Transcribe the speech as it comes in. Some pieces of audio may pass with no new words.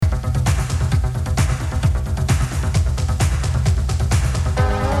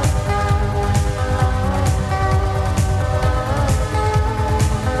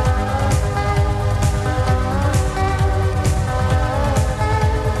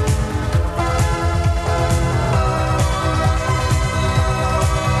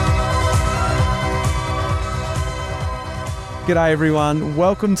G'day everyone,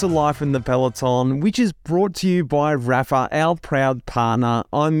 welcome to Life in the Peloton, which is brought to you by Rapha, our proud partner.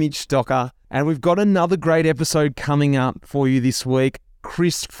 I'm Mitch Docker, and we've got another great episode coming up for you this week,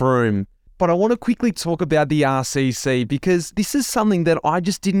 Chris Froome. But I want to quickly talk about the RCC because this is something that I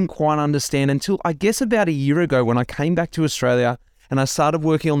just didn't quite understand until I guess about a year ago when I came back to Australia and I started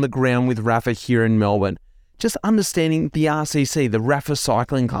working on the ground with Rapha here in Melbourne. Just understanding the RCC, the Rapha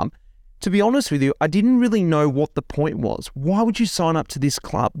Cycling Club. To be honest with you, I didn't really know what the point was. Why would you sign up to this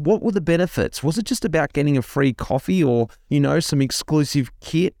club? What were the benefits? Was it just about getting a free coffee or, some exclusive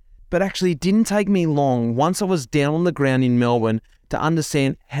kit? But actually, it didn't take me long once I was down on the ground in Melbourne to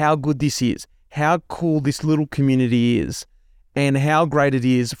understand how good this is, how cool this little community is, and how great it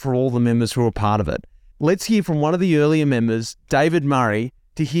is for all the members who are part of it. Let's hear from one of the earlier members, David Murray,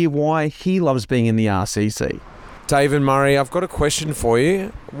 to hear why he loves being in the RCC. David Murray, I've got a question for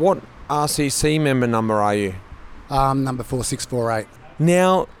you. What RCC member number are you? Number 4648.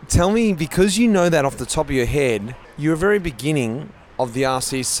 Now, tell me, because you know that off the top of your head, you're very beginning of the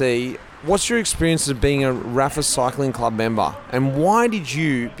RCC. What's your experience of being a Rapha Cycling Club member, and why did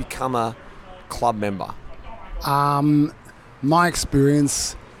you become a club member? My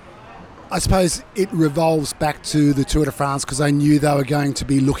experience, I suppose it revolves back to the Tour de France because I knew they were going to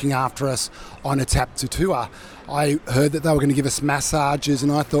be looking after us on a Tap to Tour. I heard that they were going to give us massages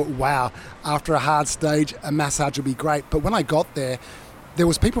and I thought, wow, after a hard stage, a massage would be great. But when I got there, there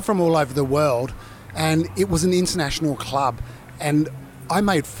was people from all over the world and it was an international club and I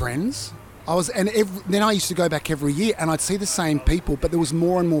made friends. Then I used to go back every year and I'd see the same people, but there was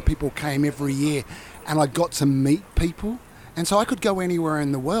more and more people came every year and I got to meet people. And so I could go anywhere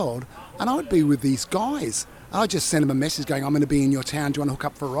in the world and I would be with these guys. I'd just send them a message going, I'm going to be in your town, do you want to hook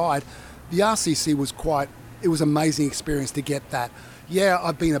up for a ride? The RCC was it was an amazing experience to get that. Yeah,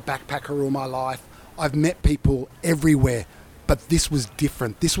 I've been a backpacker all my life. I've met people everywhere, but this was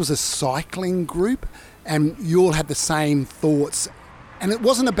different. This was a cycling group and you all had the same thoughts. And it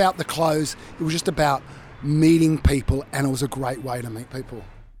wasn't about the clothes, it was just about meeting people, and it was a great way to meet people.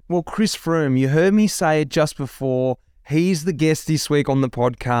 Well, Chris Froome, you heard me say it just before. He's the guest this week on the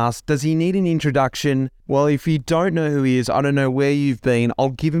podcast. Does he need an introduction? Well, if you don't know who he is, I don't know where you've been.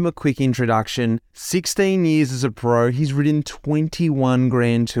 I'll give him a quick introduction. 16 years as a pro, he's ridden 21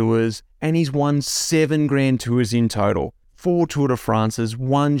 Grand Tours, and he's won 7 Grand Tours in total. 4 Tour de France's,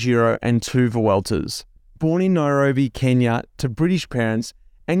 1 Giro, and 2 Vueltas. Born in Nairobi, Kenya, to British parents,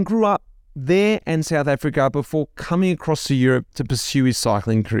 and grew up there and South Africa before coming across to Europe to pursue his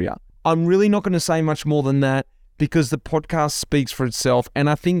cycling career. I'm really not going to say much more than that because the podcast speaks for itself, and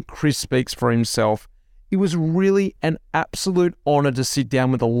I think Chris speaks for himself. It was really an absolute honour to sit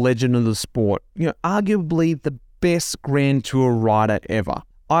down with a legend of the sport, arguably the best Grand Tour rider ever.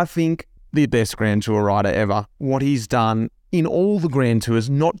 I think the best Grand Tour rider ever. What he's done in all the Grand Tours,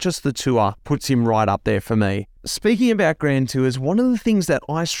 not just the Tour, puts him right up there for me. Speaking about Grand Tours, one of the things that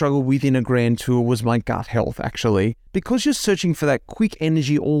I struggled with in a Grand Tour was my gut health, actually. Because you're searching for that quick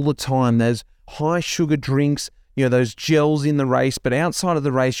energy all the time, there's high sugar drinks, those gels in the race, but outside of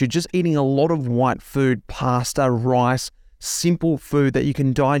the race, you're just eating a lot of white food, pasta, rice, simple food that you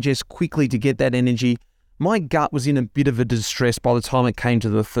can digest quickly to get that energy. My gut was in a bit of a distress by the time it came to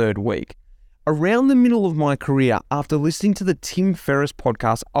the 3rd week. Around the middle of my career, after listening to the Tim Ferriss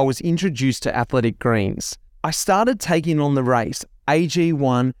podcast, I was introduced to Athletic Greens. I started taking on the race,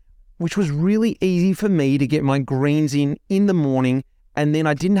 AG1, which was really easy for me to get my greens in the morning, and then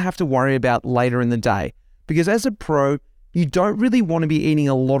I didn't have to worry about later in the day. Because as a pro, you don't really want to be eating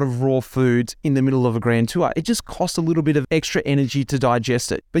a lot of raw foods in the middle of a Grand Tour. It just costs a little bit of extra energy to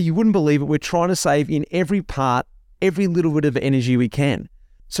digest it. But you wouldn't believe it, we're trying to save in every part, every little bit of energy we can.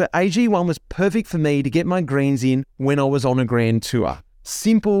 So AG1 was perfect for me to get my greens in when I was on a Grand Tour.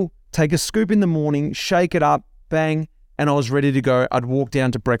 Simple, take a scoop in the morning, shake it up, bang, and I was ready to go. I'd walk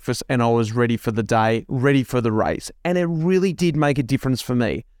down to breakfast and I was ready for the day, ready for the race. And it really did make a difference for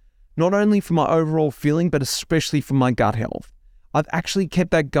me. Not only for my overall feeling, but especially for my gut health. I've actually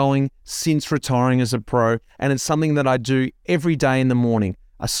kept that going since retiring as a pro, and it's something that I do every day in the morning.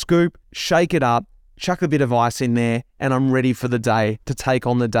 A scoop, shake it up, chuck a bit of ice in there, and I'm ready for the day to take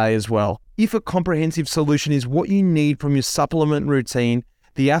on the day as well. If a comprehensive solution is what you need from your supplement routine,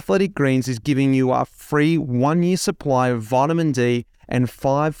 the Athletic Greens is giving you a free 1-year supply of vitamin D and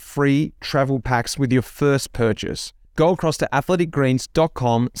 5 free travel packs with your first purchase. Go across to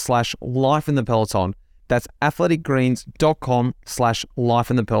athleticgreens.com/lifeinthepeloton. That's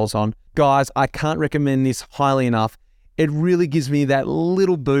athleticgreens.com/lifeinthepeloton. Guys, I can't recommend this highly enough. It really gives me that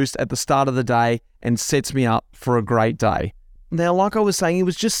little boost at the start of the day and sets me up for a great day. Now, like I was saying, it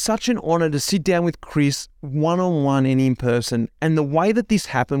was just such an honour to sit down with Chris one-on-one and in person. And the way that this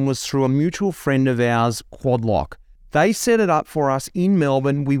happened was through a mutual friend of ours, Quadlock. They set it up for us in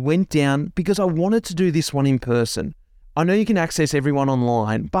Melbourne. We went down because I wanted to do this one in person. I know you can access everyone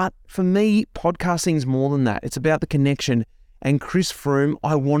online, but for me, podcasting is more than that. It's about the connection. And Chris Froome,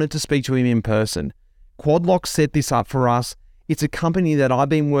 I wanted to speak to him in person. Quadlock set this up for us. It's a company that I've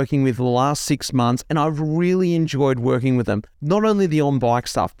been working with the last 6 months, and I've really enjoyed working with them. Not only the on-bike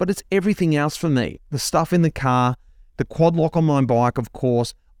stuff, but it's everything else for me. The stuff in the car, the Quadlock on my bike, of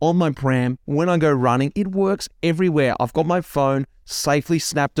course, on my pram, when I go running, it works everywhere. I've got my phone safely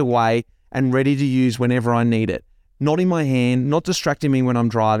snapped away and ready to use whenever I need it. Not in my hand, not distracting me when I'm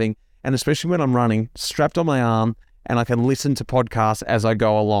driving, and especially when I'm running, strapped on my arm, and I can listen to podcasts as I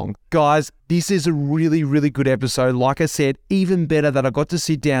go along. Guys, this is a really, really good episode. Like I said, even better that I got to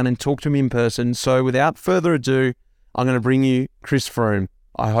sit down and talk to him in person. So without further ado, I'm going to bring you Chris Froome.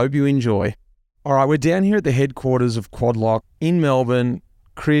 I hope you enjoy. All right, we're down here at the headquarters of Quadlock in Melbourne.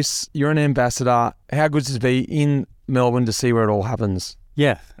 Chris, you're an ambassador. How good is it to be in Melbourne to see where it all happens?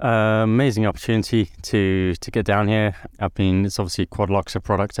 Yeah, amazing opportunity to get down here. It's obviously Quadlock's a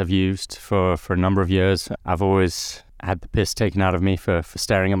product I've used for a number of years. I've always had the piss taken out of me for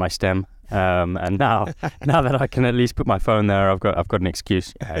staring at my stem. And now that I can at least put my phone there, I've got an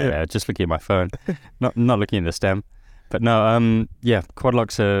excuse. Just looking at my phone, not looking at the stem. But no,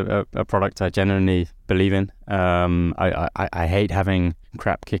 Quadlock's a product I genuinely believe in. I hate having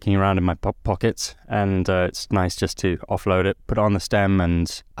crap kicking around in my pockets, and it's nice just to offload it, put it on the stem,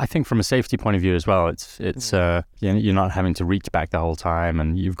 and I think from a safety point of view as well, it's you're not having to reach back the whole time,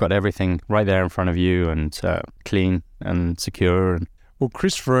 and you've got everything right there in front of you, and clean and secure. Well,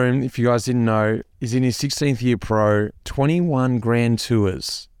 Chris Froome, if you guys didn't know, is in his 16th year pro, 21 Grand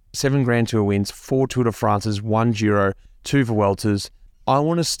Tours, 7 Grand Tour wins, 4 Tour de France's, 1 Giro, 2 Vueltas. I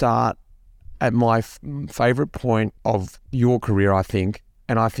want to start at my favourite point of your career, I think,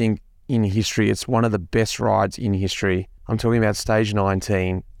 and I think in history, it's one of the best rides in history. I'm talking about stage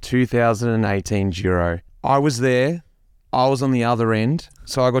 19, 2018 Giro. I was there. I was on the other end,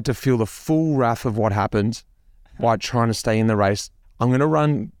 so I got to feel the full wrath of what happened by trying to stay in the race. I'm going to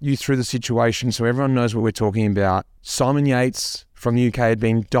run you through the situation so everyone knows what we're talking about. Simon Yates from the UK had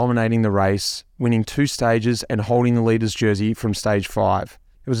been dominating the race, winning 2 stages and holding the leader's jersey from stage 5.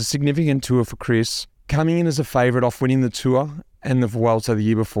 It was a significant tour for Chris. Coming in as a favourite off winning the Tour and the Vuelta the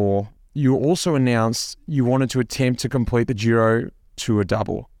year before, you also announced you wanted to attempt to complete the Giro Tour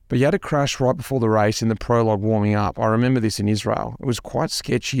double. But you had a crash right before the race in the prologue warming up. I remember this in Israel. It was quite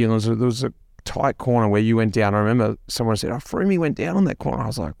sketchy, and there was a tight corner where you went down. I remember someone said, Froome went down on that corner. I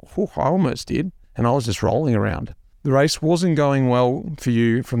was like, I almost did. And I was just rolling around. The race wasn't going well for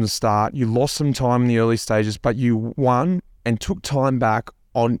you from the start. You lost some time in the early stages, but you won and took time back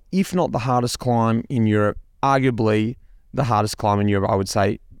on, if not the hardest climb in Europe, arguably the hardest climb in Europe, I would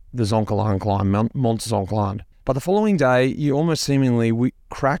say, the Zoncolan climb, Mont Zoncolan. But the following day, you almost seemingly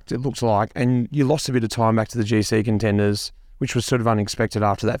cracked, it looks like, and you lost a bit of time back to the GC contenders, which was sort of unexpected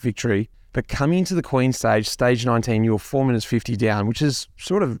after that victory. But coming into the Queen stage, stage 19, you were 4 minutes 50 down, which is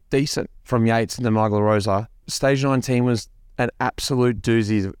sort of decent from Yates and the Maglia Rosa. Stage 19 was an absolute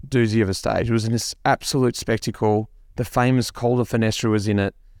doozy of a stage. It was an absolute spectacle. The famous Col de Fenestra was in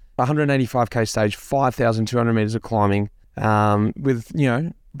it. 185k stage, 5,200 metres of climbing, with,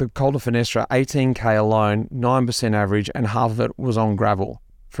 the Col de Fenestra, 18k alone, 9% average, and half of it was on gravel.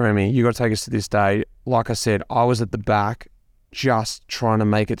 Froome, you got to take us to this day. Like I said, I was at the back just trying to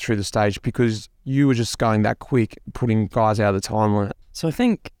make it through the stage because you were just going that quick, putting guys out of the time limit. So I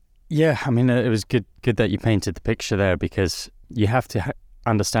think, it was good that you painted the picture there, because you have to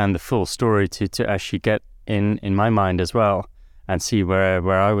understand the full story to actually get in my mind as well and see where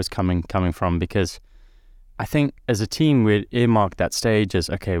I was coming from, because I think as a team we'd earmarked that stage as,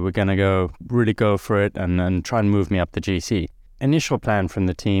 okay, we're going to really go for it and try and move me up the GC. Initial plan from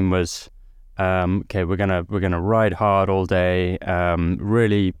the team was, okay, we're gonna ride hard all day,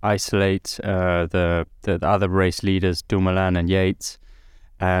 really isolate the other race leaders, Dumoulin and Yates,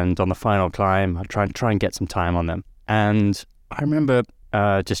 and on the final climb, I'll try and get some time on them. And I remember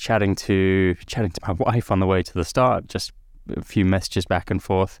just chatting to my wife on the way to the start, just a few messages back and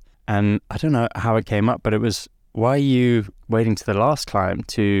forth, and I don't know how it came up, but it was, why are you waiting to the last climb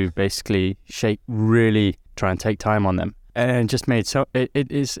to basically really try and take time on them? And just made it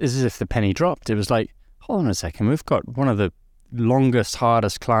is as if the penny dropped. It was like, hold on a second, we've got one of the longest,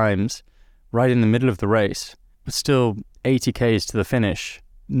 hardest climbs right in the middle of the race, but still 80 Ks to the finish.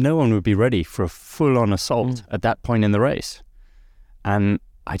 No one would be ready for a full-on assault at that point in the race. And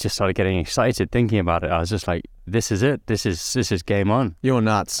I just started getting excited thinking about it. I was just like, this is it. This is game on. You're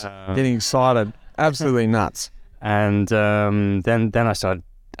nuts. Getting excited. Absolutely nuts. And then I started.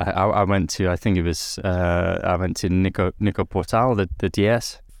 I went to, I think it was, I went to Nico Portal, the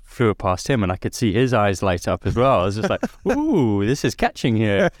DS, flew it past him, and I could see his eyes light up as well. I was just like, ooh, this is catching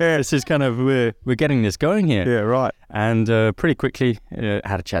here. This is kind of, we're getting this going here. Yeah, right. And pretty quickly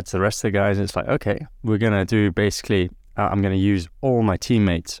had a chat to the rest of the guys, and it's like, okay, we're going to do basically, I'm going to use all my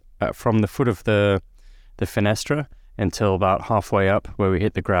teammates from the foot of the Fenestra until about halfway up where we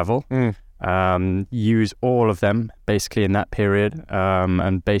hit the gravel. Use all of them basically in that period,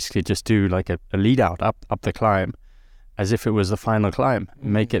 and basically just do like a lead out up the climb as if it was the final climb.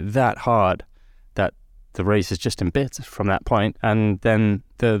 Make it that hard that the race is just in bits from that point. And then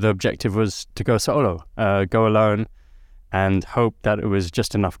the objective was to go solo, go alone, and hope that it was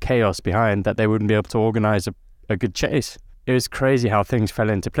just enough chaos behind that they wouldn't be able to organize a good chase. It was crazy how things fell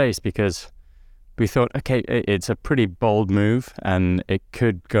into place, because we thought, okay, it's a pretty bold move and it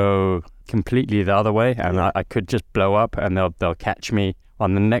could go completely the other way, and I could just blow up and they'll catch me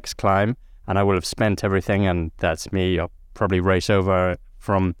on the next climb, and I will have spent everything, and that's me. I'll probably race over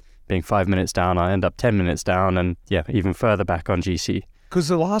from being 5 minutes down. I'll end up 10 minutes down, and even further back on GC. Because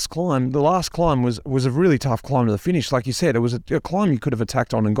the last climb was a really tough climb to the finish. Like you said, it was a climb you could have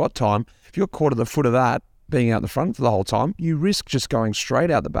attacked on and got time. If you got caught at the foot of that, being out the front for the whole time, you risk just going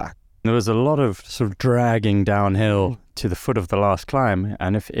straight out the back. There was a lot of sort of dragging downhill to the foot of the last climb,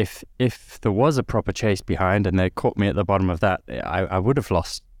 and if there was a proper chase behind and they caught me at the bottom of that, I would have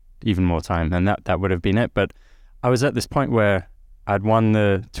lost even more time, and that would have been it. But I was at this point where I'd won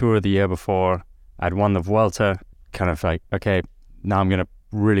the Tour the year before, I'd won the Vuelta, kind of like, okay, now I'm going to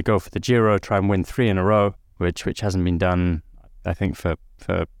really go for the Giro, try and win 3 in a row, which hasn't been done, I think, for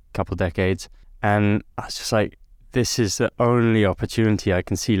a couple of decades. And I was just like, this is the only opportunity I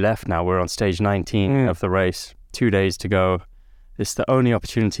can see left now. We're on stage 19 of the race, 2 days to go. It's the only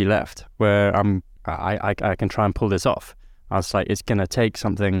opportunity left where I can try and pull this off. I was like, it's going to take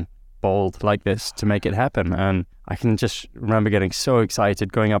something bold like this to make it happen. And I can just remember getting so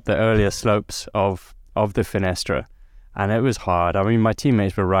excited going up the earlier slopes of the Fenestra. And it was hard. I mean, my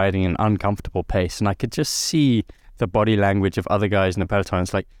teammates were riding an uncomfortable pace, and I could just see the body language of other guys in the peloton.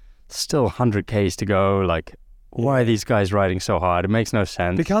 It's like, still 100 Ks to go. Like, why are these guys riding so hard? It makes no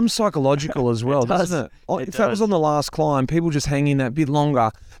sense. It becomes psychological as well, doesn't it? If that was on the last climb, people just hang in that bit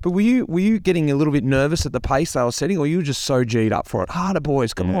longer. But were you getting a little bit nervous at the pace they were setting, or you were just so G'd up for it? Harder,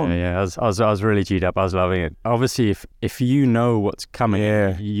 boys, come on. Yeah, I was really G'd up. I was loving it. Obviously, if you know what's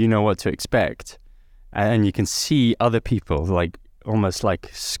coming, you know what to expect, and you can see other people like almost like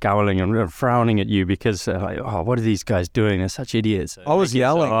scowling and frowning at you because like, oh, what are these guys doing? They're such idiots. I was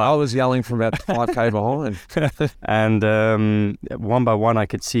yelling from about 5k behind. And one by one I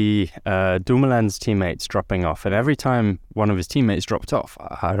could see Dumoulin's teammates dropping off, and every time one of his teammates dropped off,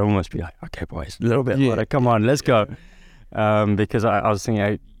 I'd almost be like, okay boys, a little bit harder, come on, let's go. Because I was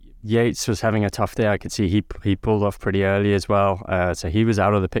thinking Yates was having a tough day. I could see he pulled off pretty early as well, so he was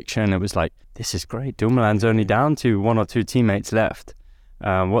out of the picture, and it was like, this is great. Dumoulin's only down to 1 or 2 teammates left.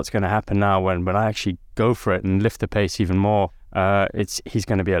 What's going to happen now when I actually go for it and lift the pace even more? He's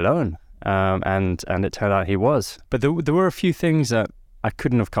going to be alone, and it turned out he was. But there were a few things that I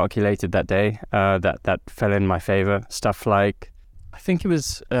couldn't have calculated that day that fell in my favor. Stuff like, I think it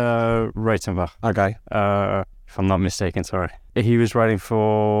was Reitenbach. Okay. If I'm not mistaken, sorry. He was riding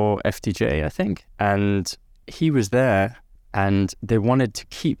for FDJ, I think, and he was there, and they wanted to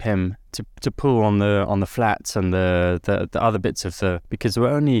keep him to pull on the flats and the other bits of because there were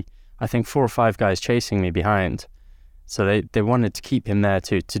only, I think, 4 or 5 guys chasing me behind, so they wanted to keep him there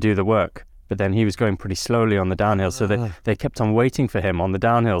to do the work. But then he was going pretty slowly on the downhill, so they kept on waiting for him on the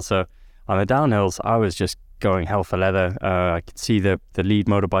downhill. So on the downhills, I was just going hell for leather. I could see the lead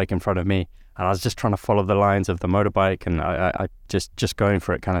motorbike in front of me, and I was just trying to follow the lines of the motorbike, and I just going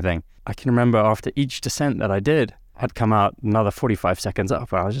for it kind of thing. I can remember after each descent that I did, I'd come out another 45 seconds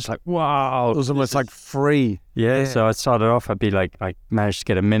up, and I was just like, wow. It was almost like free. Yeah, so I started off, I'd be like, I managed to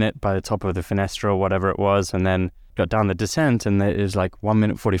get a minute by the top of the Fenestra or whatever it was, and then got down the descent, and it was like 1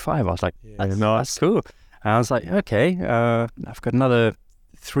 minute 45. I was like, that's cool. And I was like, okay, I've got another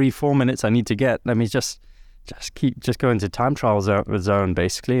 3-4 minutes I need to get. Let me just go into time trial zone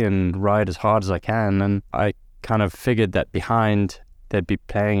basically and ride as hard as I can. And I kind of figured that behind they'd be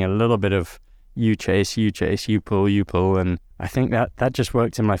playing a little bit of you chase, you pull, and I think that just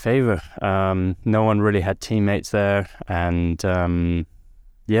worked in my favor. No one really had teammates there, and it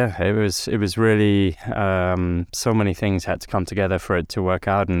was really so many things had to come together for it to work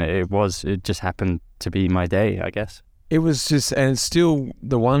out, and it just happened to be my day, I guess. It was just, and it's still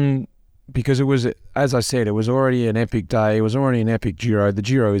the one, because it was, as I said, it was already an epic day. It was already an epic Giro. The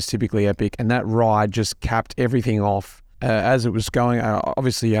Giro is typically epic, and that ride just capped everything off as it was going.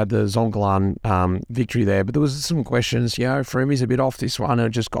 Obviously, you had the Zoncolan victory there, but there was some questions. Froome's a bit off this one, and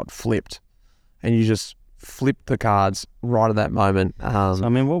it just got flipped, and you just flipped the cards right at that moment. So, I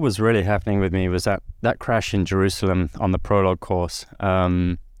mean, what was really happening with me was that crash in Jerusalem on the prologue course.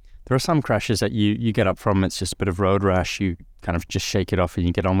 There are some crashes that you get up from, it's just a bit of road rash. You kind of just shake it off and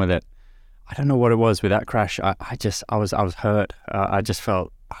you get on with it. I don't know what it was with that crash. I was hurt. I just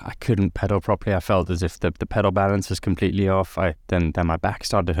felt I couldn't pedal properly. I felt as if the pedal balance was completely off. Then my back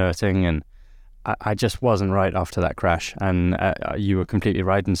started hurting, and I just wasn't right after that crash. And you were completely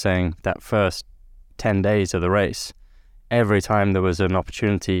right in saying that first 10 days of the race, every time there was an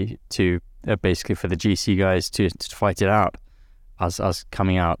opportunity to basically for the GC guys to fight it out, I was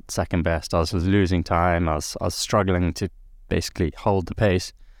coming out second best. I was losing time. I was struggling to basically hold the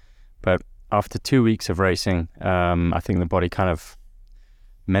pace. But after 2 weeks of racing, I think the body kind of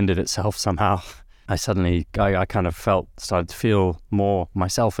mended itself somehow. I kind of started to feel more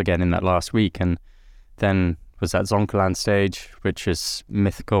myself again in that last week. And then was that Zoncolan stage, which is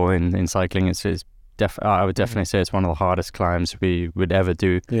mythical in cycling. I would definitely say it's one of the hardest climbs we would ever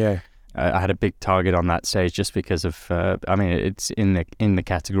do. Yeah. I had a big target on that stage just because of, it's in the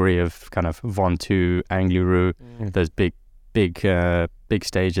category of kind of Ventoux, Angliru, those big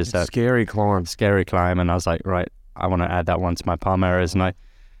stages. That scary climb. And I was like, right, I want to add that one to my Palmares. And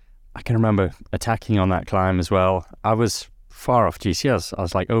I can remember attacking on that climb as well. I was far off GC. I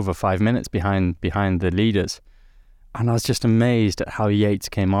was like over 5 minutes behind the leaders. And I was just amazed at how Yates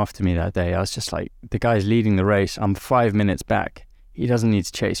came after me that day. I was just like, the guy's leading the race. I'm 5 minutes back. He doesn't need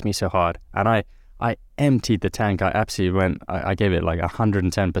to chase me so hard. And I emptied the tank. I absolutely I gave it like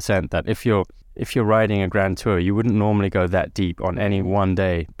 110%, that if you're riding a Grand Tour, you wouldn't normally go that deep on any one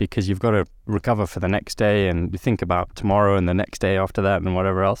day, because you've got to recover for the next day and think about tomorrow and the next day after that and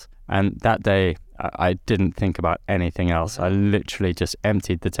whatever else. And that day, I didn't think about anything else. I literally just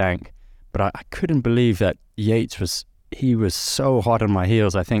emptied the tank. But I couldn't believe that Yates was so hot on my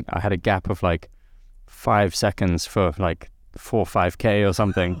heels. I think I had a gap of like 5 seconds for like 4 or 5K or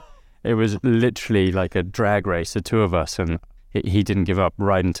something. It was literally like a drag race, the two of us, and he didn't give up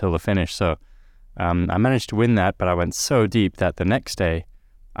right until the finish. So I managed to win that, but I went so deep that the next day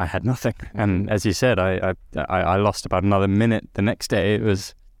I had nothing. And as you said, I lost about another minute the next day.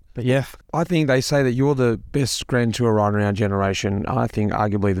 But yeah. I think they say that you're the best Grand Tour rider in our generation. I think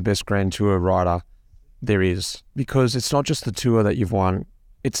arguably the best Grand Tour rider there is, because it's not just the Tour that you've won.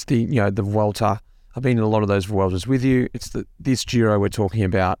 It's the Vuelta. I've been in a lot of those Vueltas with you. It's this Giro we're talking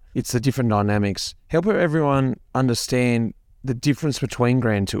about. It's the different dynamics. Help everyone understand the difference between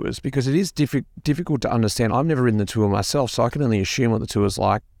Grand Tours, because it is difficult to understand. I've never ridden the Tour myself, so I can only assume what the Tour's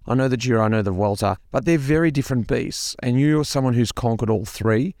like. I know the Giro, I know the Vuelta, but they're very different beasts. And you're someone who's conquered all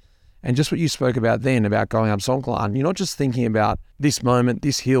three. And just what you spoke about then, about going up Zoncolan, you're not just thinking about this moment,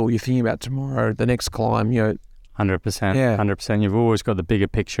 this hill, you're thinking about tomorrow, the next climb, 100%. Yeah. 100%. You've always got the bigger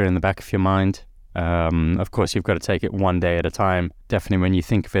picture in the back of your mind. Of course, you've got to take it one day at a time. Definitely when you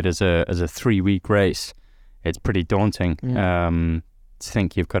think of it as a 3-week race, it's pretty daunting. To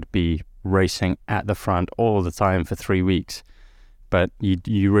think you've got to be racing at the front all the time for 3 weeks. But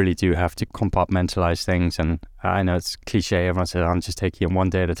you really do have to compartmentalize things. And I know it's cliche, everyone says, I'm just taking it one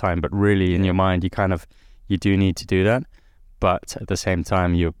day at a time. But really, in your mind, you do need to do that. But at the same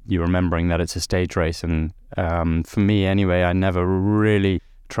time, you're remembering that it's a stage race. And for me anyway, I never really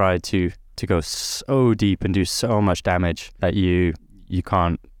tried to go so deep and do so much damage that you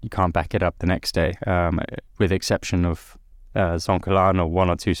can't back it up the next day, with the exception of Zoncolan or one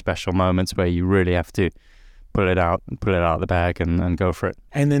or two special moments where you really have to pull it out of the bag and go for it.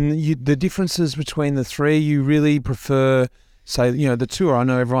 And then the differences between the three, you really prefer, say, the Tour. I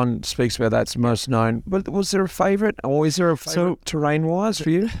know everyone speaks about that's most known, but was there a favourite, or is there a favourite terrain-wise for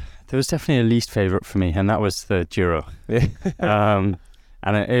you? There was definitely a least favourite for me, and that was the Giro. Yeah.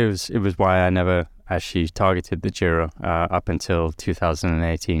 And it was why I never actually targeted the Giro up until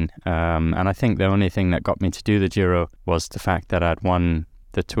 2018. And I think the only thing that got me to do the Giro was the fact that I'd won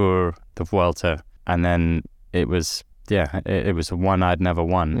the Tour, the Vuelta, and then it was one I'd never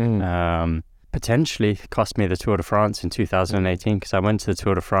won. Potentially cost me the Tour de France in 2018, because I went to the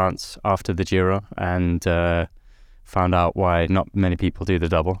Tour de France after the Giro and found out why not many people do the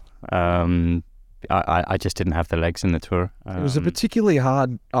double. I just didn't have the legs in the Tour. It was a particularly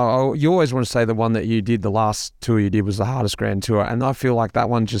hard... you always want to say the one that you did, the last Tour you did, was the hardest Grand Tour, and I feel like that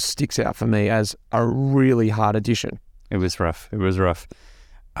one just sticks out for me as a really hard edition. It was rough.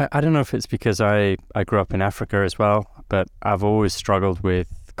 I don't know if it's because I grew up in Africa as well, but I've always struggled with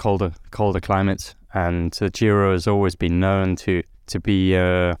colder climates, and the Giro has always been known to be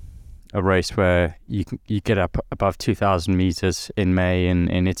a race where you get up above 2,000 meters in May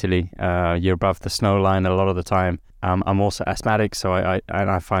in Italy. You're above the snow line a lot of the time. I'm also asthmatic, so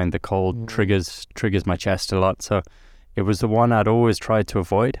I find the cold triggers my chest a lot. So it was the one I'd always tried to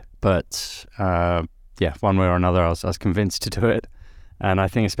avoid, but one way or another, I was convinced to do it. And I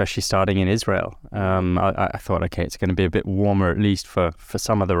think especially starting in Israel, I thought, okay, it's going to be a bit warmer at least for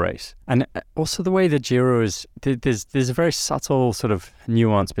some of the race. And also the way the Giro is, there's a very subtle sort of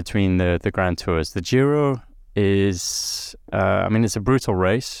nuance between the Grand Tours. The Giro is, it's a brutal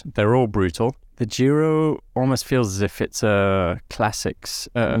race. They're all brutal. The Giro almost feels as if it's a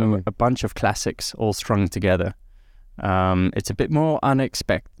bunch of classics all strung together. It's a bit more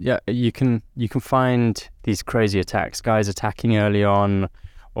unexpected. Yeah, you can find these crazy attacks, guys attacking early on,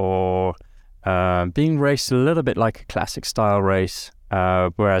 or being raced a little bit like a classic style race.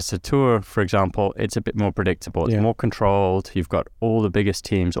 Whereas the Tour, for example, it's a bit more predictable. It's more controlled. You've got all the biggest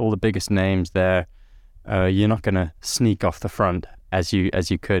teams, all the biggest names there. You're not going to sneak off the front as you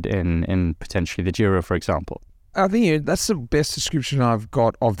could in potentially the Giro, for example. I think that's the best description I've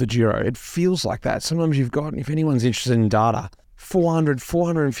got of the Giro. It feels like that. Sometimes you've got, if anyone's interested in data,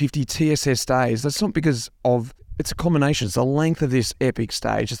 450 TSS days. That's not because of, it's a combination. It's the length of this epic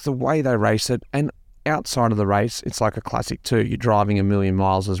stage. It's the way they race it. And outside of the race, it's like a classic too. You're driving a million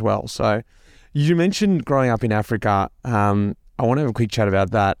miles as well. So you mentioned growing up in Africa. I want to have a quick chat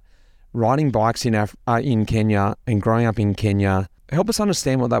about that. Riding bikes in Kenya and growing up in Kenya. Help us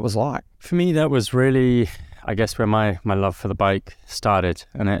understand what that was like. For me, that was really, I guess, where my love for the bike started,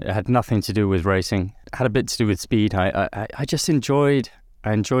 and it had nothing to do with racing. It had a bit to do with speed. I just enjoyed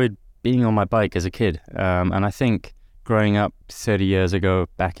being on my bike as a kid, and I think growing up 30 years ago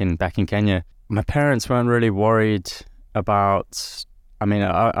back in Kenya, my parents weren't really worried about.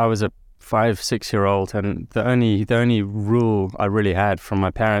 I was a 5-6-year-old, and the only rule I really had from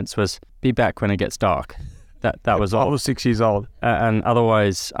my parents was be back when it gets dark. That was all. I was 6 years old, and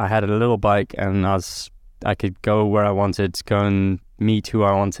otherwise I had a little bike, and I could go where I wanted, go and meet who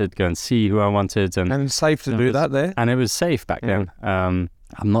I wanted, go and see who I wanted. And it's safe to do that there? And it was safe back then. I'm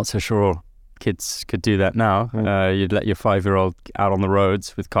not so sure kids could do that now. You'd let your 5-year-old out on the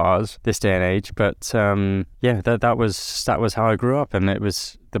roads with cars this day and age. But that was how I grew up. And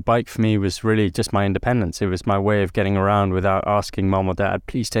the bike for me was really just my independence. It was my way of getting around without asking mom or dad,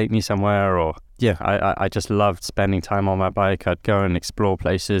 please take me somewhere. Or I just loved spending time on my bike. I'd go and explore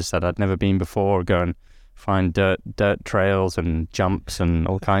places that I'd never been before, go and find dirt trails and jumps and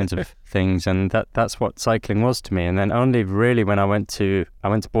all kinds of things, and that's what cycling was to me. And then only really when I went to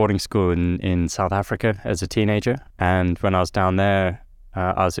boarding school in South Africa as a teenager, and when I was down there,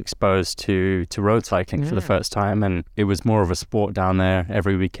 I was exposed to road cycling for the first time, and it was more of a sport down there.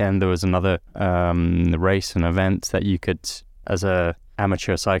 Every weekend there was another race, an event that you could, as a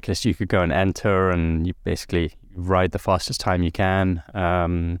amateur cyclist, you could go and enter, and you basically ride the fastest time you can,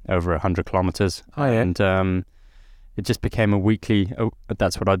 over 100 kilometers. And it just became a weekly,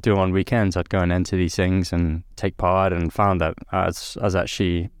 that's what I'd do on weekends. I'd go and enter these things and take part, and found that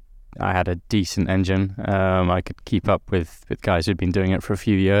I had a decent engine. I could keep up with guys who'd been doing it for a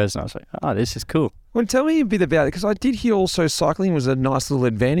few years, and I was like, this is cool. Well, tell me a bit about it, because I did hear also cycling was a nice little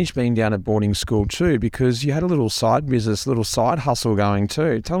advantage being down at boarding school too, because you had a little side business, little side hustle going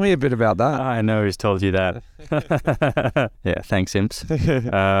too. Tell me a bit about that. I know who's told you that. Yeah, thanks, Imps.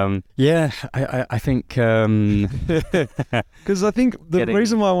 I think... Because I think the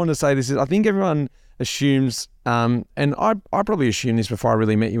reason why I want to say this is I think everyone assumes, and I probably assumed this before I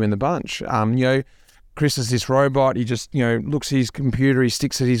really met you in the bunch, Chris is this robot. He just, looks at his computer, he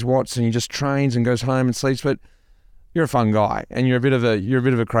sticks at his watch, and he just trains and goes home and sleeps. But you're a fun guy, and you're a bit of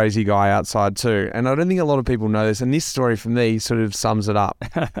a crazy guy outside too. And I don't think a lot of people know this. And this story for me sort of sums it up.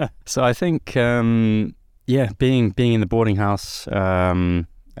 So I think, being in the boarding house of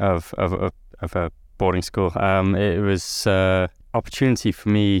a boarding school, it was opportunity for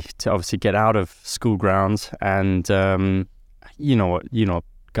me to obviously get out of school grounds, and you know what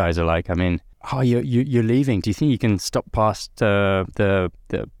guys are like. I mean, you're leaving. Do you think you can stop past the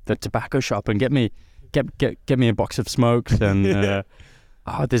tobacco shop and get me a box of smokes? And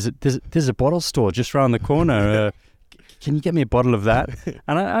there's a bottle store just around the corner. Can you get me a bottle of that?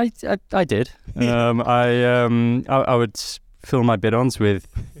 And I did. I would fill my bidons with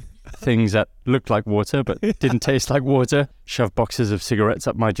things that looked like water but didn't taste like water. Shove boxes of cigarettes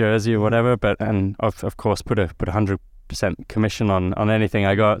up my jersey or whatever. And of course put 100 100% commission on anything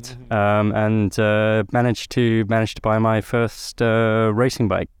I got, and managed to buy my first racing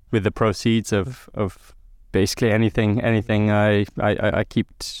bike with the proceeds of basically anything I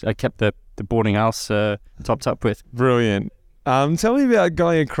kept the boarding house topped up with. Brilliant. Tell me about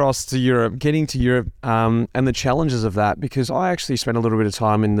going across to Europe, getting to Europe, and the challenges of that, because I actually spent a little bit of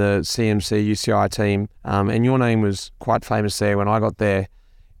time in the CMC UCI team, and your name was quite famous there when I got there.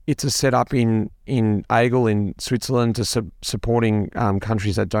 It's a setup in Aigle in Switzerland to supporting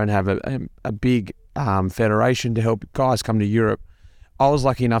countries that don't have a big federation to help guys come to Europe. I was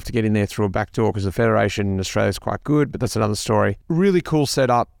lucky enough to get in there through a back door because the federation in Australia is quite good, but that's another story. Really cool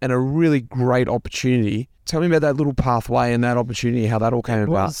setup and a really great opportunity. Tell me about that little pathway and that opportunity, how that all came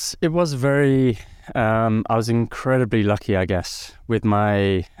about. It was very... I was incredibly lucky, I guess, with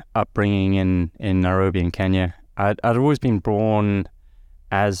my upbringing in Nairobi in Kenya. I'd always been born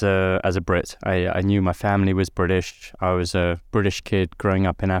as a Brit. I knew my family was British. I was a British kid growing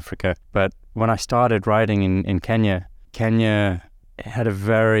up in Africa. But when I started riding in Kenya had a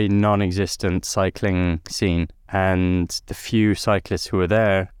very non-existent cycling scene, and the few cyclists who were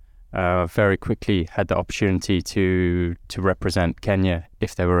there very quickly had the opportunity to represent Kenya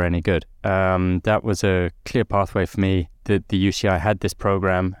if they were any good. That was a clear pathway for me. The UCI had this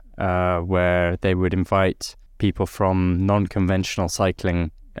program where they would invite people from non-conventional cycling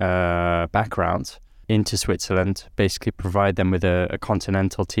backgrounds into Switzerland, basically provide them with a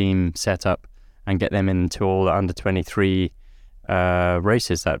continental team setup and get them into all the under 23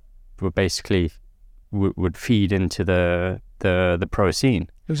 races that were basically would feed into the pro scene.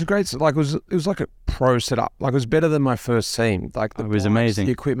 It was a great, it was like a pro setup. It was better than my first team. It was amazing.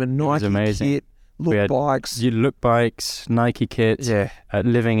 The equipment, Nike kit, Look bikes, Nike kits. Yeah.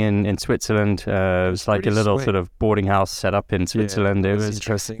 Living in Switzerland, it was like a little sort of boarding house set up in Switzerland. Yeah, it was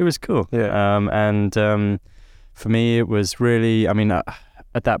interesting. It was cool. Yeah. For me, it was really,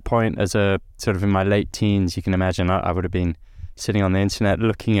 at that point, as a sort of in my late teens, you can imagine I would have been sitting on the internet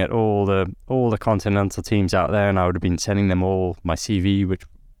looking at all the continental teams out there, and I would have been sending them all my CV, which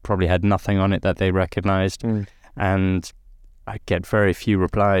probably had nothing on it that they recognized. And I get very few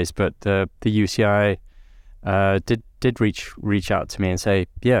replies, but the UCI did reach out to me and say,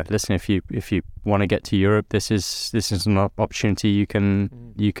 yeah, listen, if you want to get to Europe, this is an opportunity you can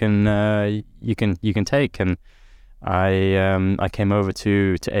take. And I came over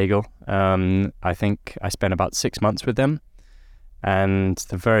to Aigle. I think I spent about 6 months with them, and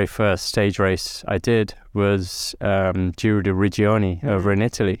the very first stage race I did was Giro de Regione over in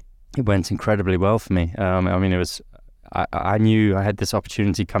Italy. It went incredibly well for me. It was. I knew I had this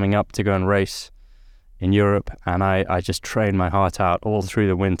opportunity coming up to go and race in Europe, and I just trained my heart out all through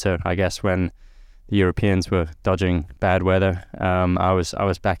the winter. I guess when the Europeans were dodging bad weather, I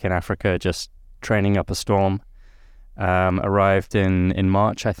was back in Africa just training up a storm. Arrived in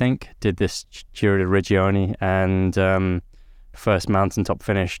March, I think, did this Giro de Regione, and first mountaintop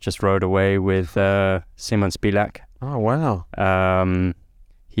finish, just rode away with Simon Spilak. Oh, wow.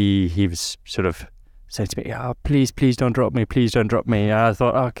 He was sort of saying to me, oh, please don't drop me, please don't drop me. I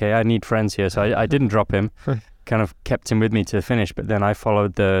thought, okay, I need friends here, so I didn't drop him. Kind of kept him with me to the finish, but then I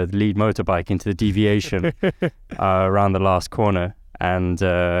followed the lead motorbike into the deviation around the last corner, and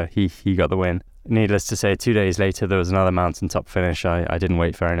he got the win. Needless to say, 2 days later there was another mountaintop finish. I didn't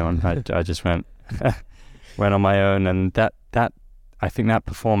wait for anyone. I just went on my own, and that I think that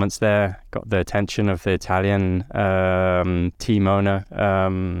performance there got the attention of the Italian team owner,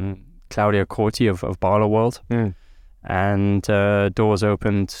 Claudio Corti of Barloworld, and doors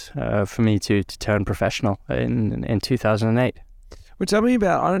opened for me to turn professional in 2008. Well, tell me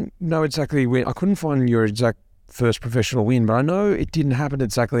about, I don't know exactly when, I couldn't find your exact first professional win, but I know it didn't happen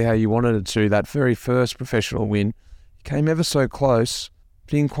exactly how you wanted it to. That very first professional win, you came ever so close,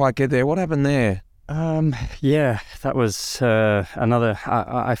 didn't quite get there. What happened there? Yeah, that was another.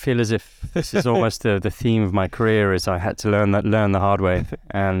 I feel as if this is almost the theme of my career. Is I had to learn the hard way,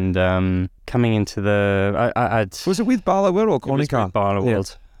 and coming into the, was it with Barloworld or Cornica?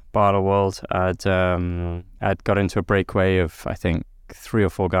 Barloworld. Barloworld. I'd got into a breakaway of I think 3 or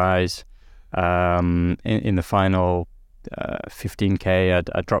 4 guys. In the final 15k,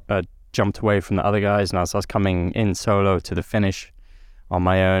 I jumped away from the other guys, and I was coming in solo to the finish on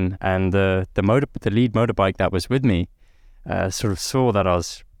my own, and the lead motorbike that was with me sort of saw that I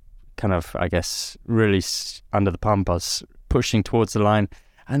was kind of, I guess, really under the pump. I was pushing towards the line,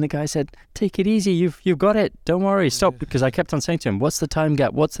 and the guy said, "Take it easy, you've got it. Don't worry, stop." Because I kept on saying to him, "What's the time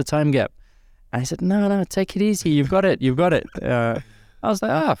gap? What's the time gap?" And he said, "No, take it easy. You've got it. I was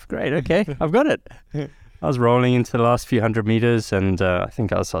like, great, okay, I've got it. I was rolling into the last few hundred meters, and I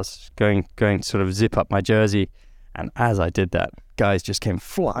think I was going to sort of zip up my jersey, And as I did that, guys just came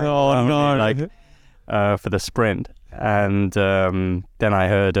flying Oh, around no. me, for the sprint. And then I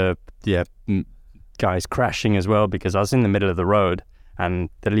heard guys crashing as well, because I was in the middle of the road and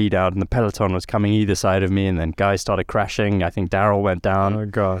the lead out and the peloton was coming either side of me, and then guys started crashing. I think Daryl went down. Oh,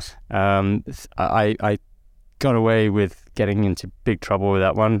 gosh. I got away with getting into big trouble with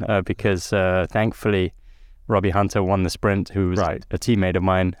that one, because thankfully Robbie Hunter won the sprint, who was a teammate of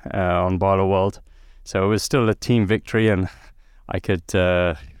mine on Barlow World. So it was still a team victory, and I could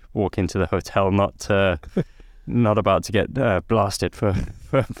walk into the hotel not about to get blasted for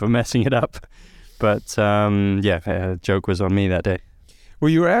messing it up. But joke was on me that day. Well,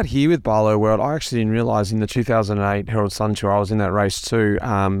 you were out here with Barlow World. I actually didn't realise in the 2008 Herald Sun Tour I was in that race too.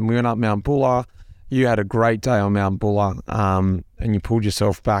 We went up Mount Buller. You had a great day on Mount Buller, and you pulled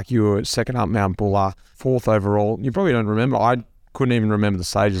yourself back. You were second up Mount Buller, fourth overall. You probably don't remember. I couldn't even remember the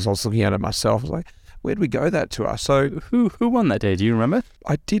stages. I was looking at it myself. I was like, where'd we go that tour? So who won that day? Do you remember?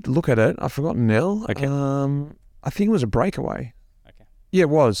 I did look at it. I forgot Nell. Okay. I think it was a breakaway. Okay. Yeah, it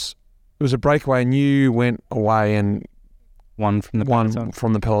was. It was a breakaway, and you went away and One from the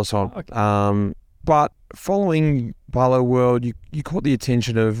peloton. Oh, okay. But following Barlow World, you caught the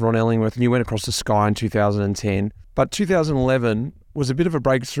attention of Ron Ellingworth, and you went across the Sky in 2010. But 2011 was a bit of a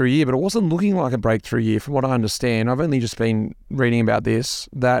breakthrough year, but it wasn't looking like a breakthrough year from what I understand. I've only just been reading about this,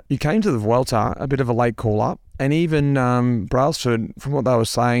 that you came to the Vuelta, a bit of a late call-up, and even Brailsford, from what they were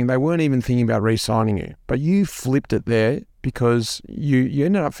saying, they weren't even thinking about re-signing you. But you flipped it there because you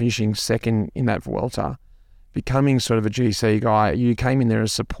ended up finishing second in that Vuelta, becoming sort of a GC guy. You came in there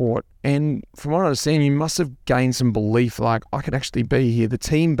as support. And from what I understand, you must have gained some belief, like, I could actually be here. The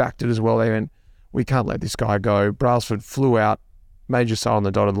team backed it as well. They went, we can't let this guy go. Brailsford flew out, made you so on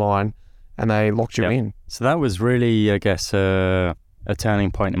the dotted line, and they locked you in. So that was really, I guess, a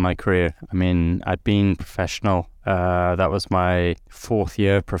turning point in my career. I mean, I'd been professional. That was my 4th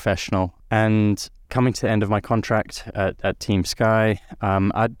year professional. And coming to the end of my contract at Team Sky,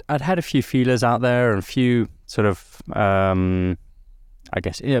 I'd had a few feelers out there and a few sort of,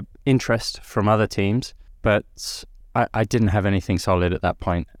 interest from other teams, but I didn't have anything solid at that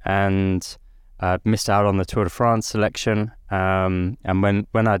point. And I missed out on the Tour de France selection. And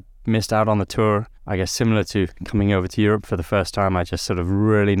when I missed out on the tour, I guess similar to coming over to Europe for the first time, I just sort of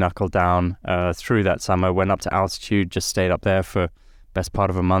really knuckled down through that summer, went up to altitude, just stayed up there for best part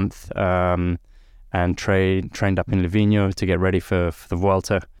of a month, and trained up in Livigno to get ready for the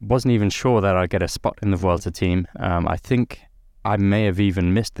Vuelta. Wasn't even sure that I'd get a spot in the Vuelta team. I think I may have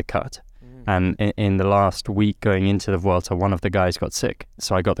even missed the cut. And in the last week going into the Vuelta, one of the guys got sick.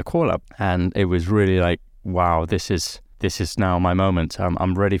 So I got the call up, and it was really like, wow, this is now my moment.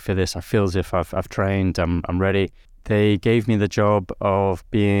 I'm ready for this. I feel as if I've trained. I'm ready. They gave me the job of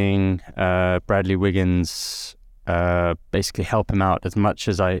being Bradley Wiggins, basically help him out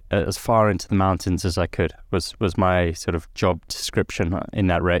as far into the mountains as I could was my sort of job description in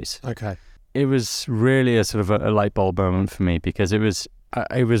that race. Okay. It was really a sort of a light bulb moment for me, because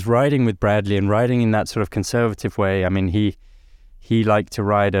I was riding with Bradley and riding in that sort of conservative way. I mean, he liked to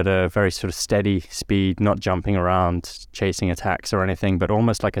ride at a very sort of steady speed, not jumping around, chasing attacks or anything, but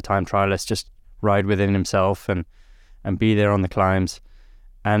almost like a time trialist, just ride within himself and be there on the climbs.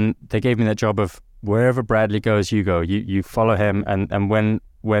 And they gave me that job of wherever Bradley goes, you go. You follow him, and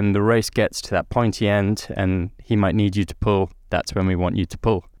when the race gets to that pointy end and he might need you to pull, that's when we want you to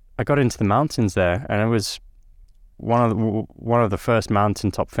pull. I got into the mountains there, and it was one of the first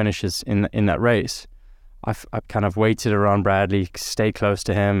mountaintop finishes in that race. I kind of waited around Bradley, stayed close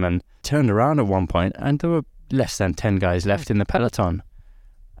to him, and turned around at one point, and there were less than 10 guys left in the peloton.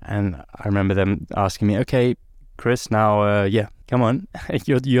 And I remember them asking me, okay, Chris, now, come on,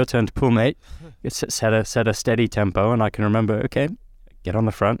 your turn to pull, mate. Set a steady tempo. And I can remember, okay, get on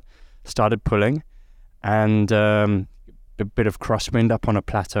the front, started pulling, and a bit of crosswind up on a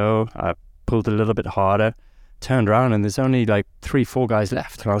plateau. I pulled a little bit harder, turned around, and there's only like 3-4 guys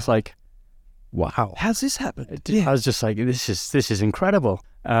left. And I was like, wow, How's this happened? I was just like, this is incredible.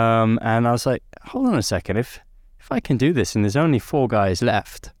 And I was like, hold on a second, if I can do this and there's only 4 guys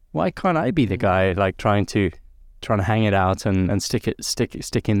left, why can't I be the guy like trying to hang it out and stick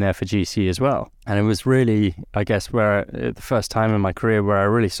in there for GC as well? And it was really, I guess, where the first time in my career where I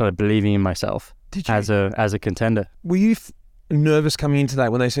really started believing in myself as a contender. Were you nervous coming into that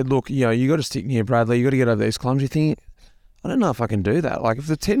when they said, look, you got to stick near Bradley, you got to get over these climbs? You think, I don't know if I can do that. Like, if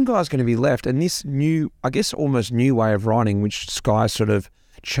the 10 guys going to be left, and this new, I guess almost new way of riding, which Sky sort of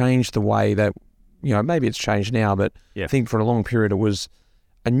changed the way that, maybe it's changed now, but I think for a long period it was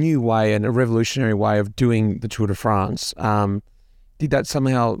a new way and a revolutionary way of doing the Tour de France. Did that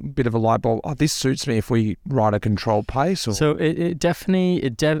somehow, a bit of a light bulb, this suits me if we ride a controlled pace? Or? So it definitely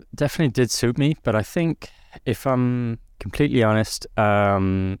did suit me, but I think if I'm completely honest,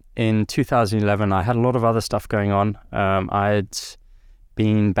 in 2011 I had a lot of other stuff going on. I'd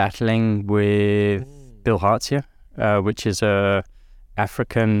been battling with bilharzia, which is a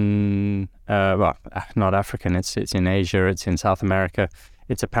African, not African, it's in Asia, it's in South America.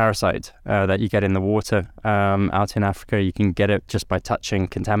 It's a parasite that you get in the water out in Africa. You can get it just by touching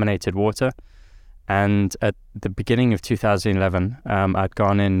contaminated water. And at the beginning of 2011, I'd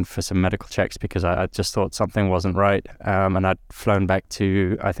gone in for some medical checks because I just thought something wasn't right. And I'd flown back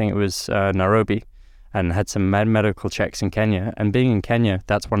to, I think it was Nairobi, and had some medical checks in Kenya. And being in Kenya,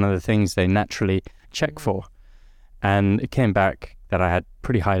 that's one of the things they naturally check for. And it came back that I had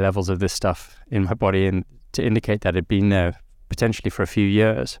pretty high levels of this stuff in my body, and to indicate that it'd been there potentially for a few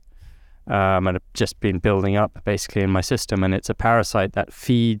years. And it'd just been building up basically in my system. And it's a parasite that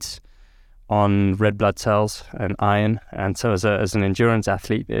feeds on red blood cells and iron. And so as an endurance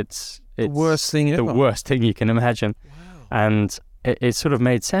athlete, it's the worst thing ever. The worst thing you can imagine. Wow. And it sort of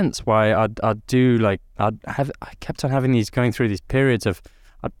made sense why I kept on having going through these periods of,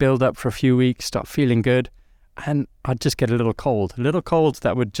 I'd build up for a few weeks, start feeling good, and I'd just get a little cold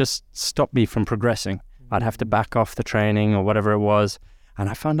that would just stop me from progressing. I'd have to back off the training or whatever it was. And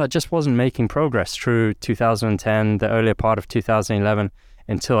I found I just wasn't making progress through 2010, the earlier part of 2011,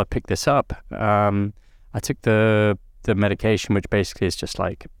 until I picked this up. I took the medication, which basically is just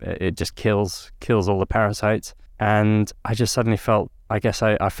like, it just kills all the parasites. And I just suddenly felt, I guess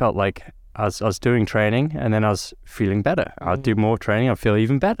I felt like I was doing training, and then I was feeling better. I'd do more training, I'd feel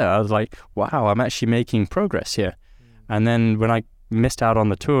even better. I was like, wow, I'm actually making progress here. And then when I missed out on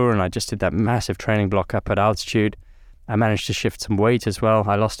the tour and I just did that massive training block up at altitude, I managed to shift some weight as well.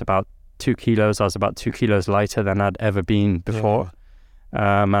 I lost about 2 kilos. I was about 2 kilos lighter than I'd ever been before.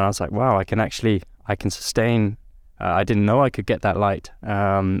 And I was like, wow, I can sustain. I didn't know I could get that light.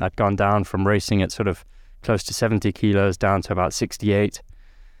 I'd gone down from racing at sort of close to 70 kilos down to about 68.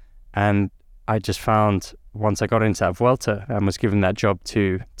 And I just found, once I got into that Vuelta and was given that job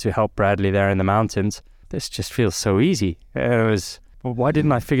to help Bradley there in the mountains, this just feels so easy. It was, well, why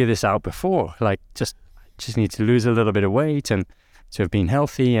didn't I figure this out before? Like, just need to lose a little bit of weight and to have been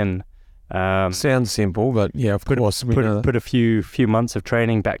healthy. And sounds simple, but yeah, of course. Put a few months of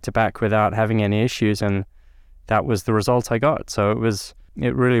training back to back without having any issues, and that was the result I got. So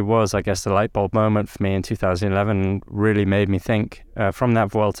it really was, I guess, the light bulb moment for me in 2011, and really made me think from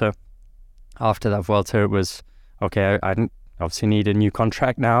that Vuelta. After that Vuelta, it was, okay, I obviously need a new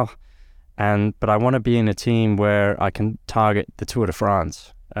contract now, but I want to be in a team where I can target the Tour de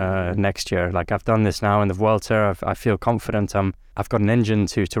France next year. Like, I've done this now in the Vuelta. I feel confident. I've got an engine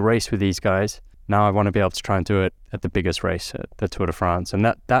to race with these guys. Now I want to be able to try and do it at the biggest race, at the Tour de France. And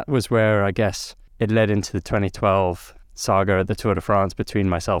that was where, I guess, it led into the 2012 saga at the Tour de France between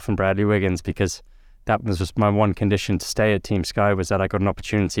myself and Bradley Wiggins, because that was just my one condition to stay at Team Sky, was that I got an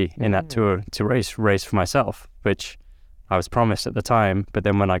opportunity in that tour to race for myself, which I was promised at the time. But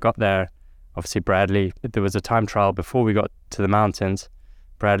then when I got there, obviously Bradley, there was a time trial before we got to the mountains.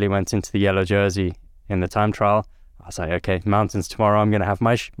 Bradley went into the yellow jersey in the time trial. I was like, okay, mountains tomorrow, I'm going to have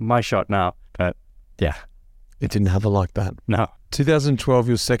my shot now. But yeah. It didn't happen like that. No. 2012,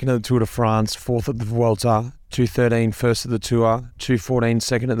 you were second at the Tour de France, fourth at the Vuelta, 2013, first at the Tour, 2014,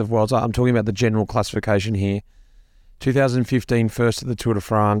 second at the Vuelta. I'm talking about the general classification here. 2015, first at the Tour de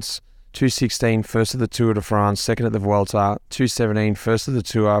France, 2016, first at the Tour de France, second at the Vuelta, 2017, first at the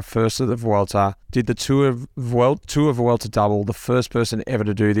Tour, first at the Vuelta. Did the Tour Vuelta double, the first person ever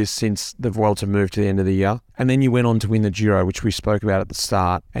to do this since the Vuelta moved to the end of the year. And then you went on to win the Giro, which we spoke about at the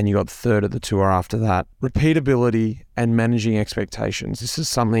start, and you got third at the Tour after that. Repeatability and managing expectations. This is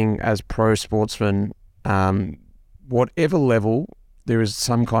something, as pro sportsmen, whatever level, there is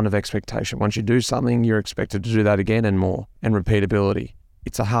some kind of expectation. Once you do something, you're expected to do that again and more. And repeatability.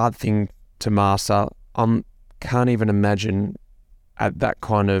 It's a hard thing to master. I can't even imagine at that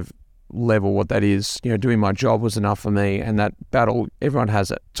kind of level what that is. You know, doing my job was enough for me, and that battle, everyone has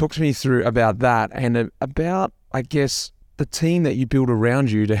it. Talk to me through about that, and about, I guess, the team that you build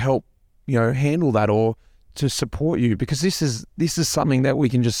around you to help, you know, handle that, or to support you, because this is something that we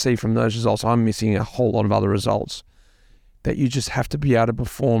can just see from those results. I'm missing a whole lot of other results that you just have to be able to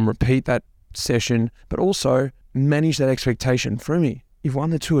perform, repeat that session, but also manage that expectation. For me, you've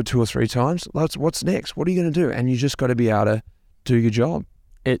won the Tour 2 or 3 times. What's next? What are you going to do? And you just got to be able to do your job.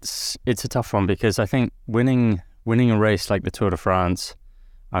 It's a tough one, because I think winning a race like the Tour de France,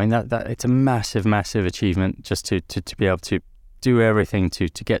 I mean that it's a massive achievement just to be able to do everything to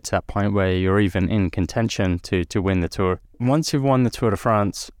get to that point where you're even in contention to win the Tour. Once you've won the Tour de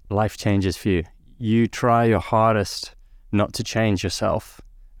France, life changes for you. You try your hardest not to change yourself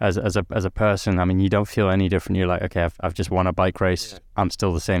as a person. I mean, you don't feel any different. You're like, okay, I've just won a bike race. I'm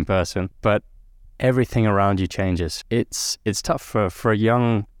still the same person. But everything around you changes. It's tough for a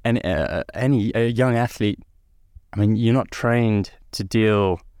young young athlete. I mean, you're not trained to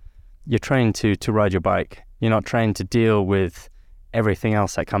deal. You're trained to ride your bike. You're not trained to deal with everything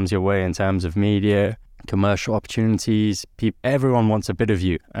else that comes your way in terms of media, commercial opportunities. Everyone wants a bit of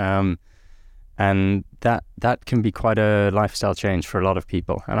you, and that can be quite a lifestyle change for a lot of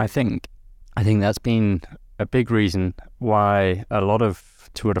people. And I think that's been a big reason why a lot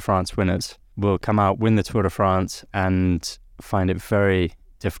of Tour de France winners will come out, win the Tour de France, and find it very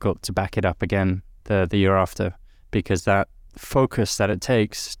difficult to back it up again the year after, because that focus that it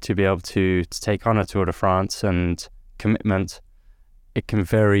takes to be able to take on a Tour de France and commitment, it can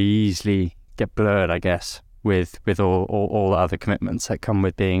very easily get blurred, I guess, with all the other commitments that come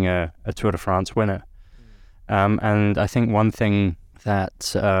with being a Tour de France winner. And I think one thing that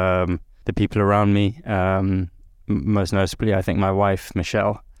the people around me, most notably, I think my wife,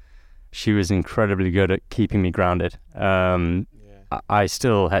 Michelle, she was incredibly good at keeping me grounded. I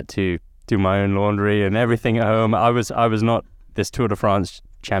still had to do my own laundry and everything at home. I was not this Tour de France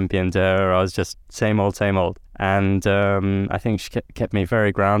champion to her. I was just same old. And I think she kept me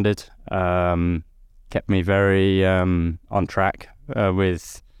very grounded, kept me very on track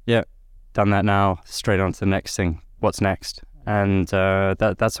with, done that now, straight on to the next thing. What's next? And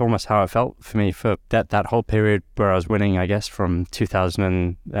that's almost how it felt for me for that whole period where I was winning, I guess, from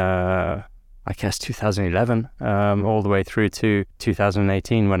 2011 all the way through to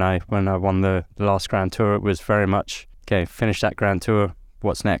 2018 when I won the last Grand Tour. It was very much, okay, finish that Grand Tour,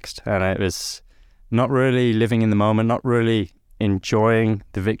 what's next? And it was not really living in the moment, not really enjoying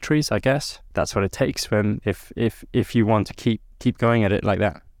the victories, I guess. That's what it takes when if you want to keep going at it like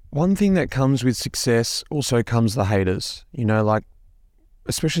that. One thing that comes with success also comes the haters. You know, like,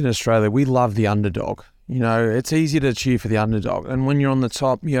 especially in Australia, we love the underdog. You know, it's easy to cheer for the underdog. And when you're on the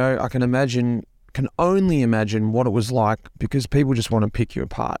top, you know, I can only imagine what it was like, because people just want to pick you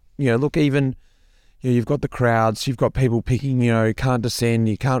apart. You know, look, even, you know, you've got the crowds, you've got people picking, you know, can't descend,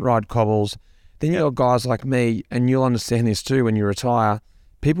 you can't ride cobbles. Then you've got guys like me, and you'll understand this too when you retire,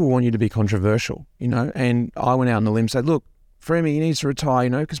 people want you to be controversial, you know. And I went out on the limb and said, look, Fremy, he needs to retire, you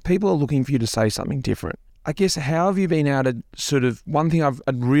know, because people are looking for you to say something different. I guess, how have you been able to sort of, one thing I've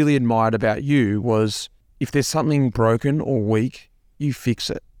really admired about you was, if there's something broken or weak, you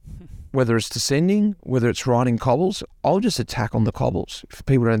fix it. Whether it's descending, whether it's riding cobbles, I'll just attack on the cobbles. If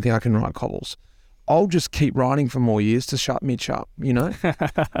people don't think I can ride cobbles, I'll just keep riding for more years to shut Mitch up, you know?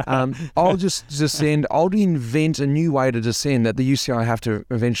 I'll just descend. I'll invent a new way to descend that the UCI have to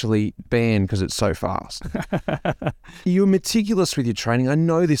eventually ban because it's so fast. You're meticulous with your training. I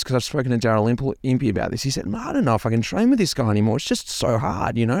know this because I've spoken to Daryl Impey about this. He said, I don't know if I can train with this guy anymore. It's just so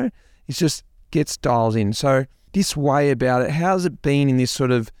hard, you know? It's just gets dials in. So this way about it, how's it been in this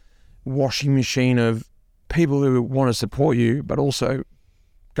sort of washing machine of people who want to support you, but also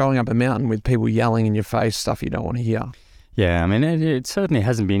going up a mountain with people yelling in your face stuff you don't want to hear? Yeah, I mean, it certainly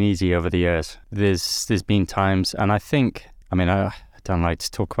hasn't been easy over the years. There's been times, and I think, I mean, I don't like to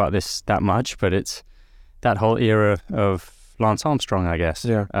talk about this that much, but it's that whole era of Lance Armstrong, I guess.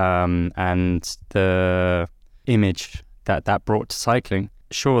 Yeah. And the image that brought to cycling.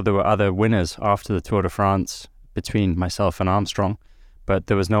 Sure, there were other winners after the Tour de France between myself and Armstrong, but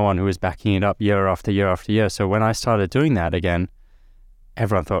there was no one who was backing it up year after year after year. So when I started doing that again,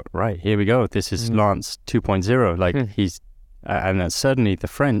 everyone thought, right, here we go. This is Lance 2.0. Like and certainly the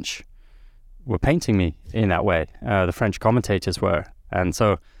French were painting me in that way. The French commentators were. And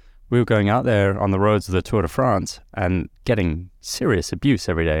so we were going out there on the roads of the Tour de France and getting serious abuse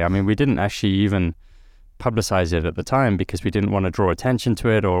every day. I mean, we didn't actually even publicize it at the time because we didn't want to draw attention to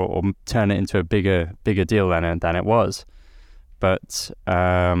it or turn it into a bigger deal than it was. But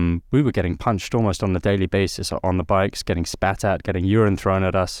we were getting punched almost on a daily basis on the bikes, getting spat at, getting urine thrown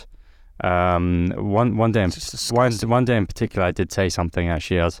at us. One day in particular, I did say something.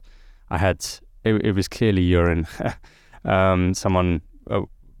 Actually, it was clearly urine. Someone,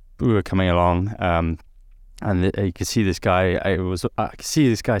 we were coming along, and you could see this guy. I could see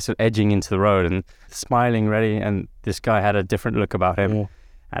this guy sort of edging into the road and smiling, ready. And this guy had a different look about him. Yeah.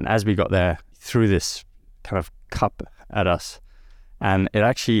 And as we got there, he threw this kind of cup at us, and it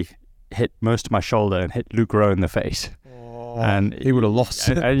actually hit most of my shoulder and hit Luke Rowe in the face. Oh, and he would have lost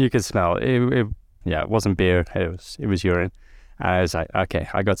it. And you could smell it. It wasn't beer. It was urine. And I was like, okay,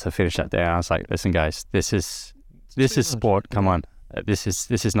 I got to finish that day. And I was like, listen, guys, this is this is sport. Come on, this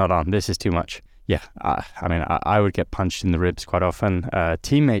is not on. This is too much. Yeah, I would get punched in the ribs quite often.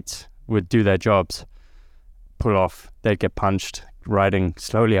 Teammates would do their jobs, pull off. They'd get punched, riding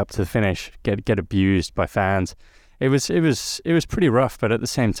slowly up to the finish, get abused by fans. It was pretty rough, but at the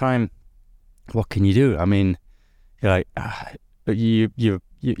same time, what can you do? I mean, you're like,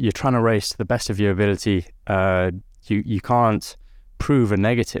 you're trying to race to the best of your ability. You can't prove a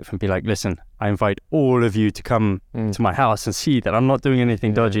negative and be like, listen, I invite all of you to come to my house and see that I'm not doing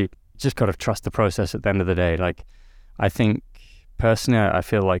anything dodgy. Just got to trust the process at the end of the day. Like, I think personally, I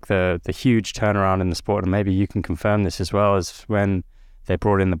feel like the huge turnaround in the sport, and maybe you can confirm this as well, is when they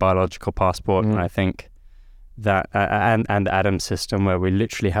brought in the biological passport. And I think that and the ADAMS system, where we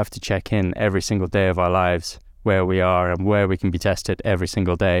literally have to check in every single day of our lives where we are and where we can be tested every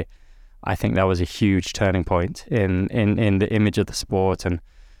single day. I think that was a huge turning point in the image of the sport. And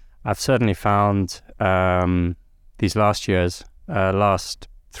I've certainly found these last years, last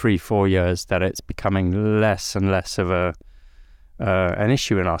 3-4 years, that it's becoming less and less of an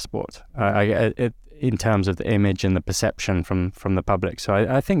issue in our sport in terms of the image and the perception from the public. So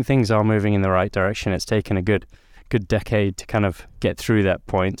I think things are moving in the right direction. It's taken a good decade to kind of get through that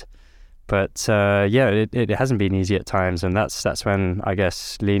point. But it hasn't been easy at times, and that's when I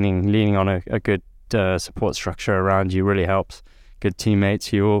guess leaning on a good support structure around you really helps. Good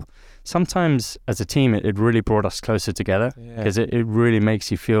teammates, you all. Sometimes as a team, it really brought us closer together, because it really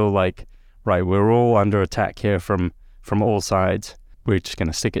makes you feel like, right, we're all under attack here from all sides. We're just going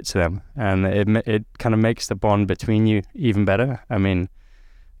to stick it to them, and it kind of makes the bond between you even better. I mean,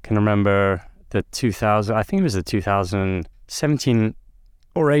 I can remember I think it was the 2017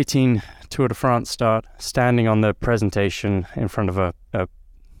 or 18 Tour de France start, standing on the presentation in front of a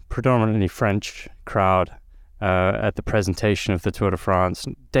predominantly French crowd at the presentation of the Tour de France.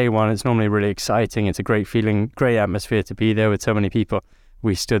 Day one, it's normally really exciting. It's a great feeling, great atmosphere to be there with so many people.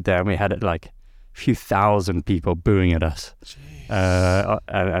 We stood there and we had a few thousand people booing at us,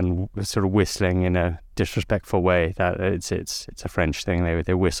 and sort of whistling in a disrespectful way. That it's a French thing.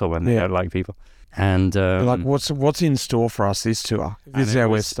 They whistle when they don't like people. And what's in store for us this tour? This is how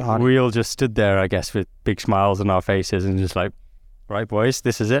we're starting. We all just stood there, I guess, with big smiles on our faces and just like, right, boys,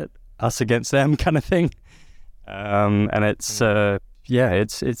 this is it, us against them, kind of thing. And it's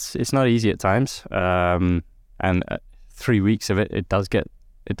it's not easy at times. And 3 weeks of it does get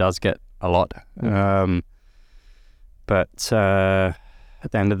a lot. But at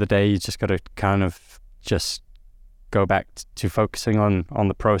the end of the day, you just got to kind of just go back to focusing on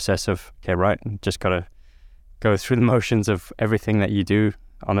the process of, okay, right, just got to go through the motions of everything that you do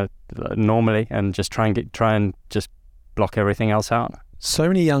normally, and just try and just block everything else out. So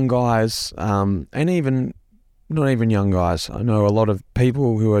many young guys, and even not even young guys. I know a lot of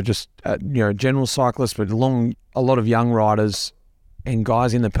people who are just general cyclists, but a lot of young riders and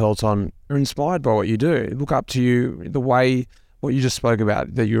guys in the peloton are inspired by what you do. Look up to you, the way what you just spoke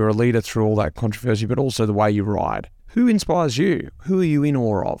about, that you're a leader through all that controversy, but also the way you ride. Who inspires you? Who are you in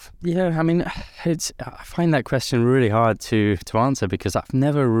awe of? Yeah, I mean, I find that question really hard to answer, because I've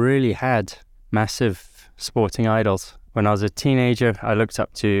never really had massive sporting idols. When I was a teenager, I looked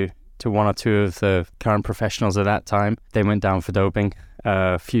up to one or two of the current professionals at that time. They went down for doping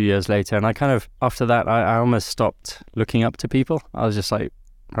a few years later, and I kind of, after that, I almost stopped looking up to people. I was just like,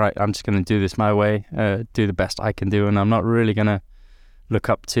 right, I'm just going to do this my way, do the best I can do, and I'm not really going to look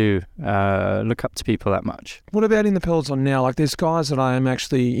up to people that much. What about in the peloton now? Like, there's guys that I am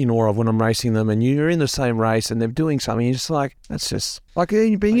actually in awe of when I'm racing them, and you're in the same race and they're doing something, you're just like, that's just like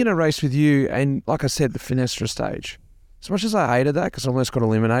being in a race with you. And like I said, the Finestra stage, as much as I hated that because I almost got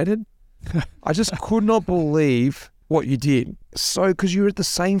eliminated, I just could not believe what you did. So, because you're at the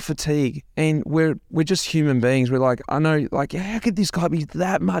same fatigue, and we're just human beings. We're like, I know, like, how could this guy be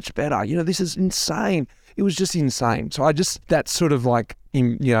that much better? This is insane. It was just insane. So that sort of like,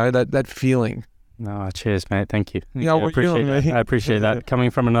 that feeling. No, cheers, mate. Thank you. I appreciate that.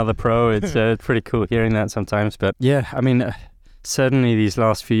 Coming from another pro, it's pretty cool hearing that sometimes. But yeah, I mean, certainly these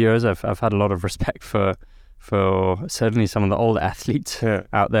last few years, I've had a lot of respect for certainly some of the old athletes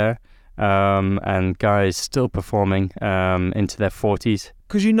out there. And guys still performing into their 40s.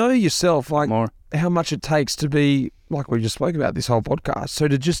 Because yourself, like, how much it takes to be, like we just spoke about this whole podcast, so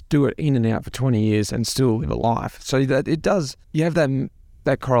to just do it in and out for 20 years and still live a life. So that it does, you have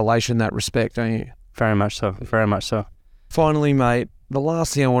that correlation, that respect, don't you? Very much so, very much so. Finally, mate, the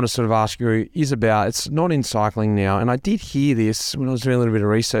last thing I want to sort of ask you is about, it's not in cycling now, and I did hear this when I was doing a little bit of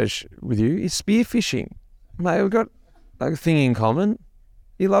research with you, is spearfishing. Mate, we've got a thing in common.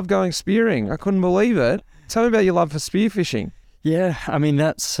 You love going spearing. I couldn't believe it. Tell me about your love for spearfishing. Yeah, I mean,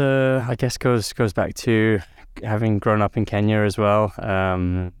 that's, I guess, goes back to having grown up in Kenya as well,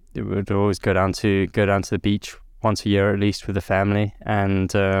 it would always go down to the beach once a year at least with the family, and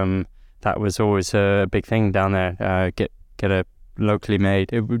that was always a big thing down there. Get a locally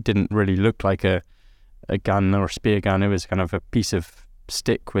made. It didn't really look like a gun or a spear gun. It was kind of a piece of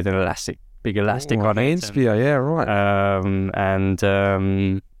stick with an big elastic on it. Hand spear, yeah, right.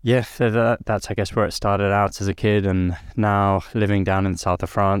 That's I guess where it started out as a kid, and now living down in the south of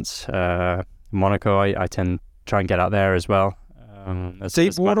France, Monaco, I tend to try and get out there as well.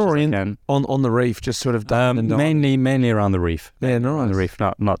 Deep water or on the reef, just sort of mainly around the reef. Yeah, nice. On the reef,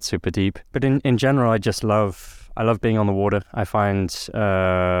 not super deep. But in general, I love being on the water. I find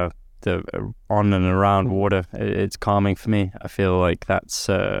the on and around water, it's calming for me. I feel like that's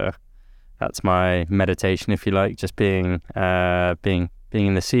my meditation, if you like, just being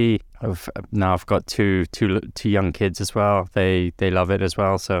in the sea. I've got two young kids as well. They love it as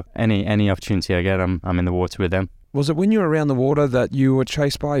well. So any opportunity I get, I'm in the water with them. Was it when you were around the water that you were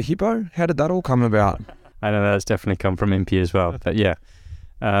chased by a hippo? How did that all come about? I know that's definitely come from Impy as well. But yeah,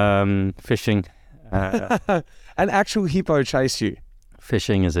 fishing. An actual hippo chased you?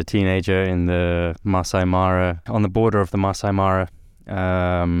 Fishing as a teenager in the Masai Mara, on the border of the Masai Mara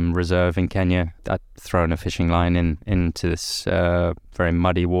reserve in Kenya. I'd thrown a fishing line into this very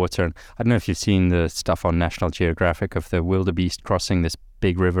muddy water. And I don't know if you've seen the stuff on National Geographic of the wildebeest crossing this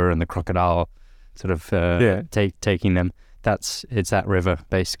big river and the crocodile sort of taking them. It's that river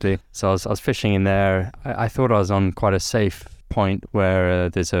basically. So I was fishing in there. I thought I was on quite a safe point where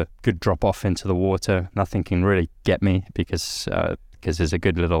there's a good drop off into the water. Nothing can really get me because there's a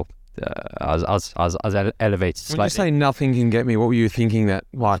good little. I was elevated slightly. When you say nothing can get me, what were you thinking that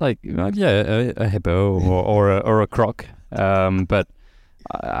like? A hippo or a croc. But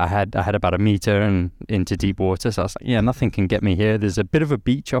I had about a meter and into deep water, so I was like, yeah, nothing can get me here. There's a bit of a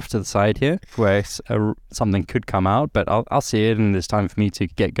beach off to the side here where something could come out, but I'll see it, and there's time for me to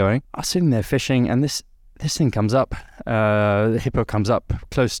get going. I was sitting there fishing, and this thing comes up. The hippo comes up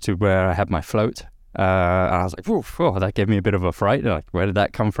close to where I had my float. And I was like, whoa, that gave me a bit of a fright. Like, where did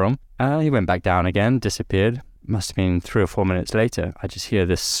that come from? He went back down again, disappeared. Must have been 3 or 4 minutes later. I just hear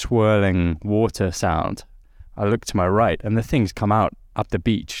this swirling water sound. I look to my right, and the thing's come out up the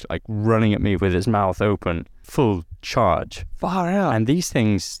beach, like running at me with its mouth open, full charge. Far out. And these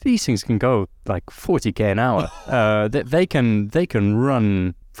things can go like 40k an hour. They can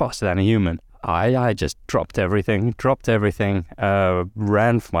run faster than a human. I just dropped everything,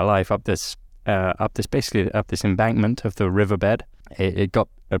 ran for my life up this embankment of the riverbed. It got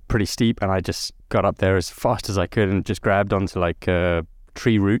pretty steep, and I just got up there as fast as I could and just grabbed onto like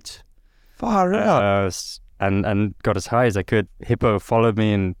tree roots. Far out. And got as high as I could. Hippo followed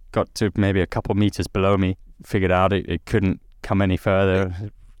me and got to maybe a couple meters below me. Figured out it couldn't come any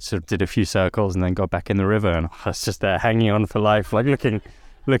further. Sort of did a few circles and then got back in the river. And I was just there hanging on for life, like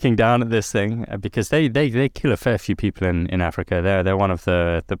looking down at this thing, because they kill a fair few people in Africa. They're one of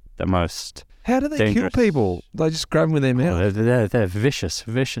the most. How do they kill people? They just grab them with their mouth. They're vicious.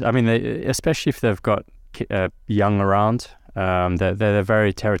 I mean, especially if they've got young around. They're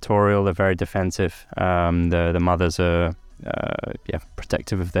very territorial. They're very defensive. The mothers are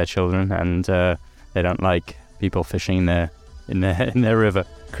protective of their children, and they don't like people fishing in their river.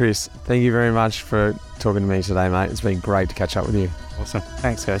 Chris, thank you very much for talking to me today, mate. It's been great to catch up with you. Awesome.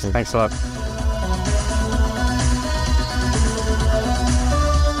 Thanks, guys. Thanks a lot.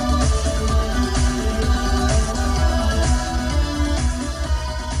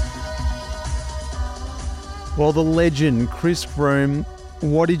 Well, the legend, Chris Froome,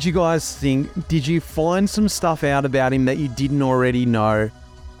 what did you guys think? Did you find some stuff out about him that you didn't already know?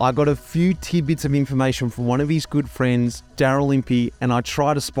 I got a few tidbits of information from one of his good friends, Daryl Impey, and I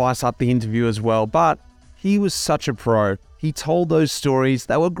tried to spice up the interview as well, but he was such a pro. He told those stories.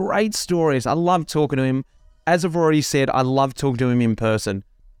 They were great stories. I loved talking to him. As I've already said, I love talking to him in person.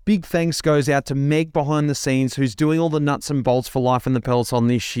 Big thanks goes out to Meg behind the scenes, who's doing all the nuts and bolts for Life in the Peloton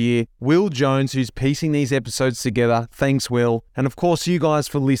this year. Will Jones, who's piecing these episodes together. Thanks, Will. And of course, you guys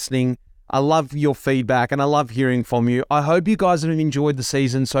for listening. I love your feedback and I love hearing from you. I hope you guys have enjoyed the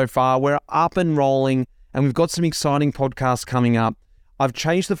season so far. We're up and rolling and we've got some exciting podcasts coming up. I've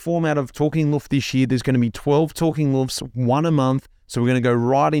changed the format of Talking Luft this year. There's going to be 12 Talking Lufts, 1 a month. So we're going to go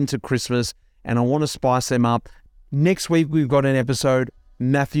right into Christmas and I want to spice them up. Next week, we've got an episode,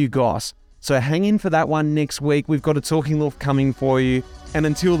 Matthew Goss. So hang in for that one next week. We've got a Talking Luft coming for you. And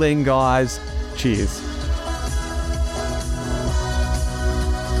until then, guys, cheers.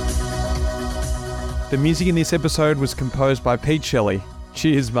 The music in this episode was composed by Pete Shelley.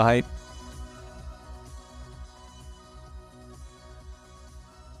 Cheers, mate.